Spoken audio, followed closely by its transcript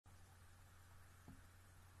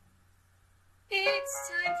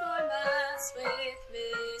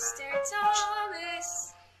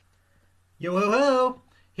Yo ho ho!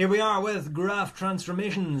 Here we are with graph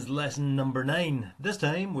transformations lesson number 9. This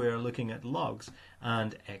time we're looking at logs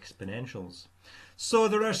and exponentials. So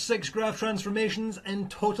there are 6 graph transformations in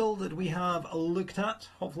total that we have looked at.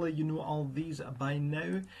 Hopefully you know all these by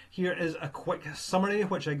now. Here is a quick summary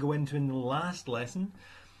which I go into in the last lesson.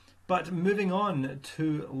 But moving on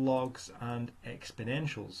to logs and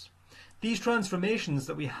exponentials. These transformations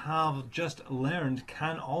that we have just learned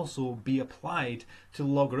can also be applied to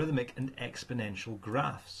logarithmic and exponential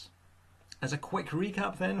graphs. As a quick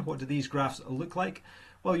recap then, what do these graphs look like?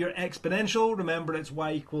 Well, your exponential, remember it's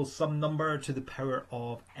y equals some number to the power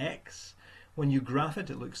of x. When you graph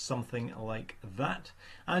it, it looks something like that.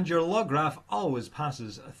 And your log graph always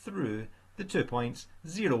passes through the 2 points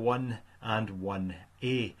 0, 1 and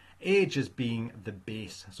 1a. A just being the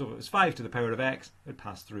base. So if it was 5 to the power of x, it would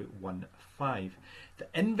pass through 1, 5. The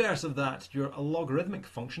inverse of that, your logarithmic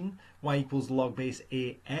function, y equals log base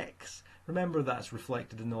ax. Remember that's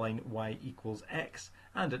reflected in the line y equals x,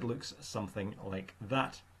 and it looks something like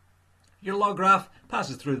that. Your log graph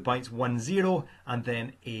passes through the points 1, 0 and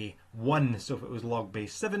then a1. So if it was log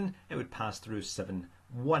base 7, it would pass through 7,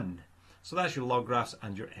 1. So that's your log graphs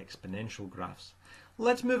and your exponential graphs.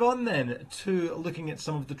 Let's move on then to looking at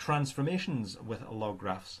some of the transformations with log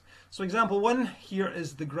graphs. So example 1, here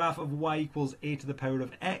is the graph of y equals a to the power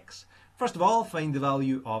of x. First of all, find the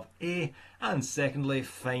value of a, and secondly,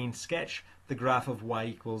 sketch the graph of y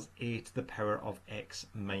equals a to the power of x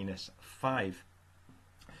minus 5.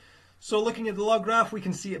 So looking at the log graph, we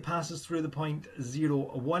can see it passes through the point 0,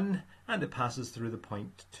 1, and it passes through the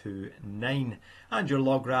point 2, 9. And your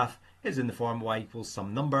log graph is in the form y equals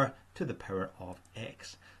some number to the power of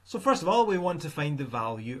x. So first of all, we want to find the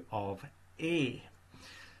value of a.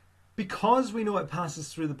 Because we know it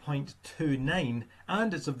passes through the point 2, 9,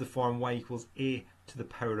 and it's of the form y equals a to the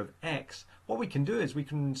power of x, what we can do is we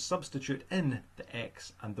can substitute in the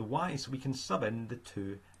x and the y, so we can sub in the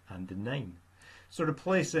 2 and the 9. So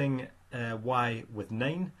replacing y with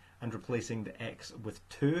 9 and replacing the x with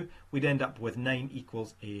 2, we'd end up with 9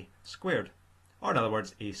 equals a squared. Or in other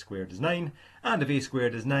words, a squared is 9, and if a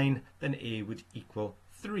squared is 9, then a would equal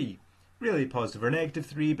 3. Really positive or negative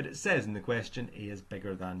 3, but it says in the question a is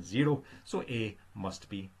bigger than 0, so a must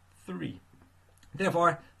be 3.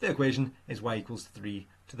 Therefore, the equation is y equals 3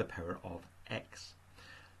 to the power of x.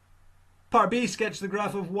 Part B, sketch the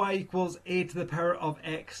graph of y equals a to the power of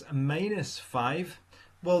x minus 5.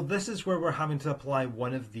 Well, this is where we're having to apply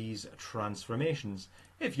one of these transformations.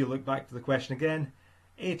 If you look back to the question again,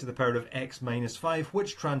 a to the power of x minus 5,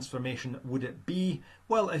 which transformation would it be?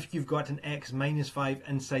 Well, if you've got an x minus 5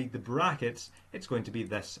 inside the brackets, it's going to be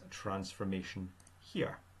this transformation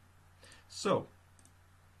here. So,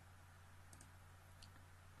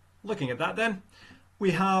 looking at that then,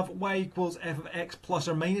 we have y equals f of x plus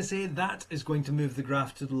or minus a. That is going to move the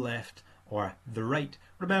graph to the left or the right.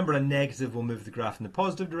 Remember, a negative will move the graph in the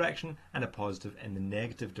positive direction and a positive in the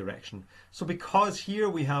negative direction. So because here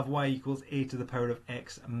we have y equals a to the power of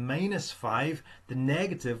x minus 5, the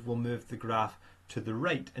negative will move the graph to the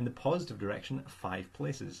right in the positive direction 5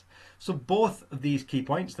 places. So both of these key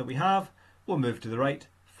points that we have will move to the right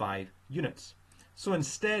 5 units. So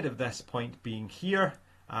instead of this point being here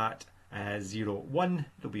at 0, 1,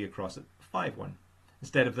 it'll be across at 5, 1.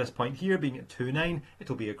 Instead of this point here being at 2, 9,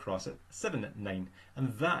 it'll be across at 7, 9.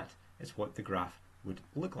 And that is what the graph would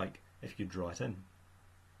look like if you draw it in.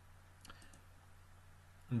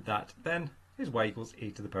 And that then is y equals a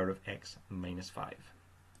to the power of x minus 5.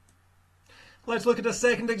 Let's look at a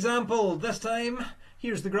second example. This time,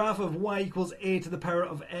 here's the graph of y equals a to the power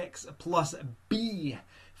of x plus b.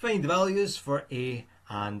 Find the values for a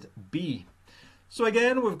and b. So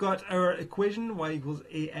again, we've got our equation y equals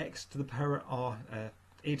ax to the power of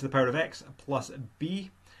a to the power of x plus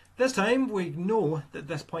b. This time we know that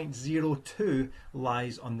this point 0, 2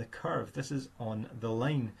 lies on the curve. This is on the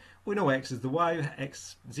line. We know x is the y,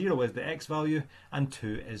 x0 is the x value, and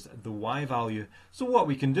 2 is the y value. So what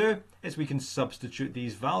we can do is we can substitute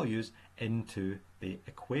these values into the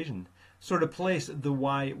equation. So replace the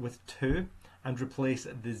y with 2 and replace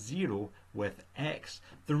the 0 with x.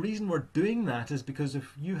 The reason we're doing that is because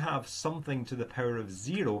if you have something to the power of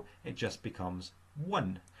 0, it just becomes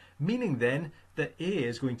 1. Meaning then that a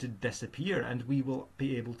is going to disappear and we will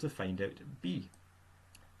be able to find out b.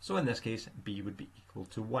 So in this case, b would be equal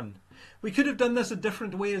to 1. We could have done this a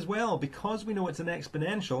different way as well. Because we know it's an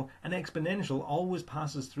exponential always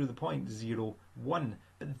passes through the point 0, 1.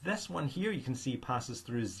 But this one here you can see passes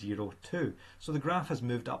through 0, 2. So the graph has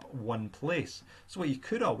moved up 1 place. So what you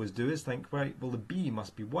could always do is think, right, well the b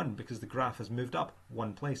must be 1 because the graph has moved up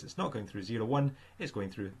 1 place. It's not going through 0, 1, it's going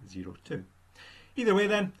through 0, 2. Either way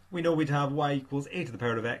then, we know we'd have y equals a to the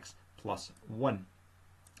power of x plus 1.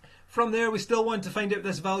 From there, we still want to find out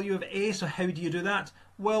this value of a, so how do you do that?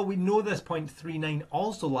 Well, we know this point 3, 9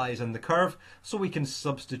 also lies on the curve, so we can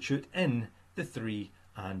substitute in the 3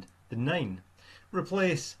 and the 9.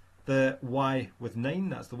 Replace the y with 9,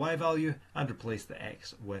 that's the y value, and replace the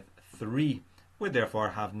x with 3. We therefore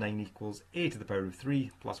have 9 equals a to the power of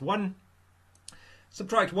 3 plus 1.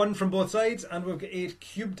 Subtract 1 from both sides, and we've got 8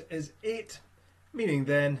 cubed is 8, meaning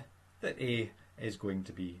then that a is going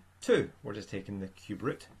to be 2. We're just taking the cube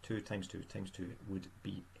root. 2 times 2 times 2 would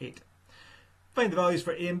be 8. Find the values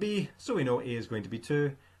for a and b, so we know a is going to be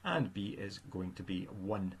 2 and b is going to be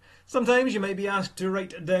 1. Sometimes you might be asked to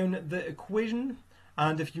write down the equation,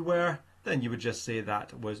 and if you were, then you would just say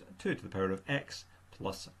that was 2 to the power of x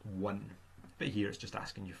plus 1. But here it's just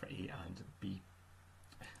asking you for a and b.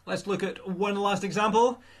 Let's look at one last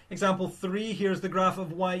example. Example 3, here's the graph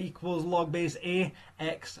of y equals log base a,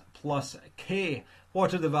 x plus k.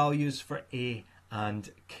 What are the values for a and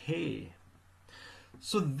k?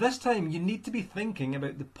 So this time you need to be thinking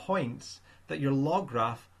about the points that your log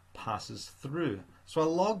graph passes through. So a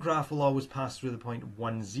log graph will always pass through the point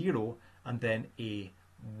 1, 0 and then a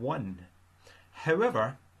 1.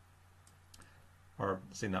 However, or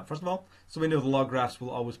saying that first of all, so we know the log graphs will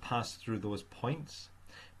always pass through those points.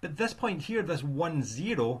 But this point here, this 1,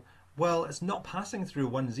 0, well, it's not passing through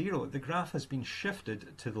 1, 0. The graph has been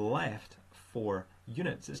shifted to the left 4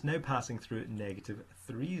 units. It's now passing through negative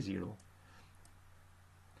 3, 0.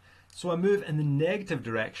 So a move in the negative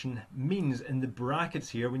direction means in the brackets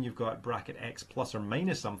here, when you've got bracket x plus or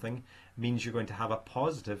minus something, means you're going to have a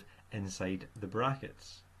positive inside the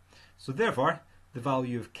brackets. So therefore, the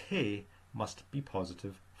value of k must be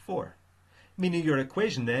positive 4. Meaning your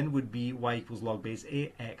equation then would be y equals log base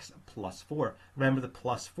a, x plus 4. Remember, the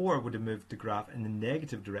plus 4 would have moved the graph in the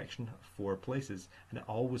negative direction 4 places, and it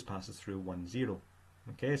always passes through 1, 0.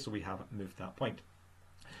 Okay, so we haven't moved that point.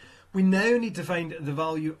 We now need to find the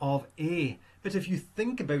value of a, but if you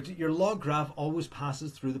think about it, your log graph always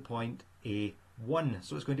passes through the point a1,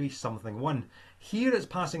 so it's going to be something 1. Here it's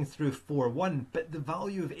passing through 4, 1, but the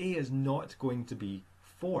value of a is not going to be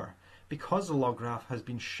 4, because the log graph has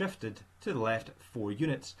been shifted to the left 4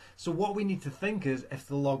 units. So what we need to think is, if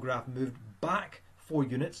the log graph moved back 4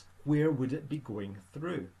 units, where would it be going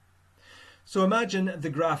through? So imagine the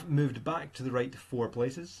graph moved back to the right 4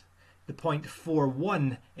 places. The point 4,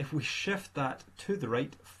 1, if we shift that to the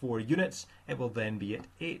right 4 units, it will then be at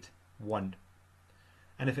 8, 1.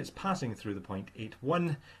 And if it's passing through the point 8,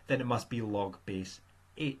 1, then it must be log base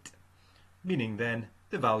 8, meaning then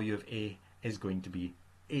the value of a is going to be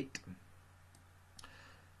 8.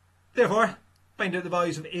 Therefore, find out the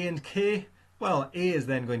values of a and k. Well, a is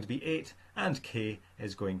then going to be 8 and k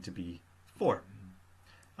is going to be 4.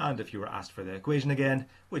 And if you were asked for the equation again,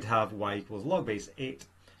 we'd have y equals log base 8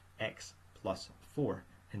 x plus 4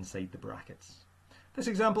 inside the brackets. This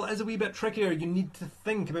example is a wee bit trickier. You need to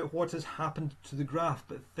think about what has happened to the graph,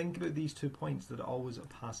 but think about these 2 points that it always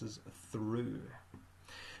passes through.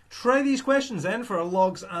 Try these questions then for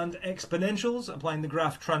logs and exponentials, applying the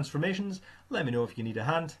graph transformations. Let me know if you need a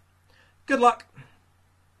hand. Good luck!